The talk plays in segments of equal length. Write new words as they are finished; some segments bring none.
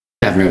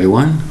Good afternoon,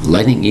 everyone.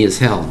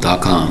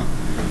 lightningesl.com.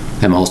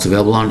 I'm also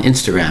available on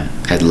Instagram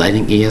at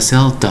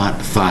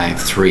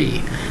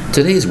lightningesl.53.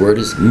 Today's word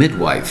is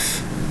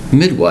midwife.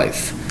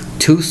 Midwife.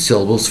 2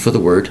 syllables for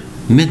the word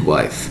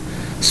midwife,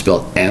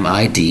 spelled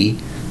M-I-D-W-I-F-E.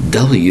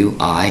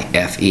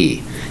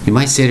 You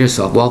might say to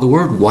yourself, well, the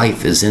word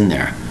wife is in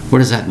there. What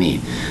does that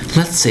mean?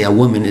 Let's say a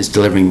woman is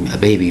delivering a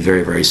baby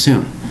very, very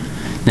soon.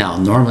 Now,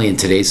 normally in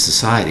today's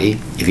society,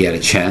 if you had a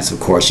chance, of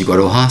course, you go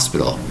to a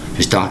hospital.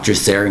 There's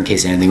doctors there in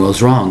case anything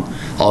goes wrong.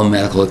 All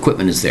medical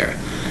equipment is there.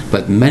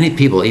 But many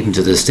people, even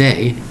to this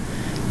day,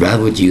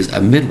 rather would use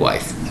a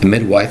midwife. A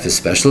midwife is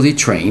specially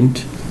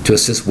trained to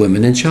assist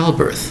women in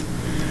childbirth.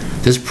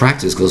 This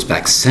practice goes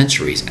back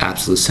centuries,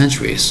 absolute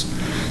centuries.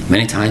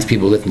 Many times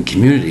people lived in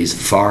communities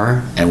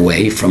far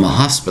away from a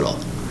hospital.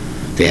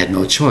 They had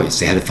no choice.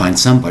 They had to find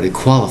somebody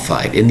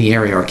qualified in the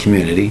area or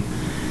community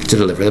to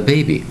deliver the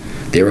baby.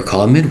 They were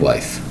called a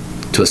midwife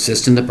to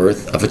assist in the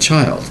birth of a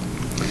child.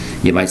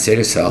 You might say to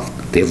yourself,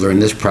 they've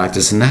learned this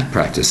practice and that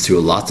practice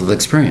through lots of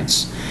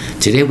experience.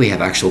 Today we have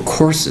actual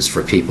courses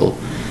for people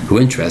who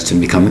are interested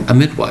in becoming a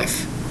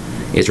midwife.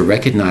 It's a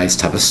recognized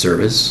type of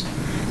service,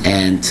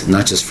 and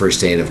not just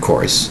first aid, of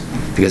course,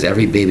 because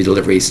every baby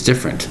delivery is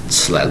different,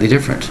 slightly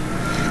different.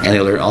 And they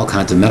learn all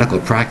kinds of medical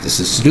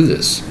practices to do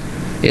this.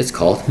 It's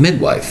called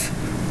midwife,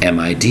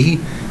 M-I-D-W-I-F-E.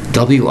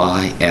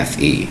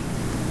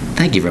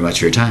 Thank you very much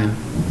for your time.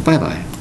 Bye-bye.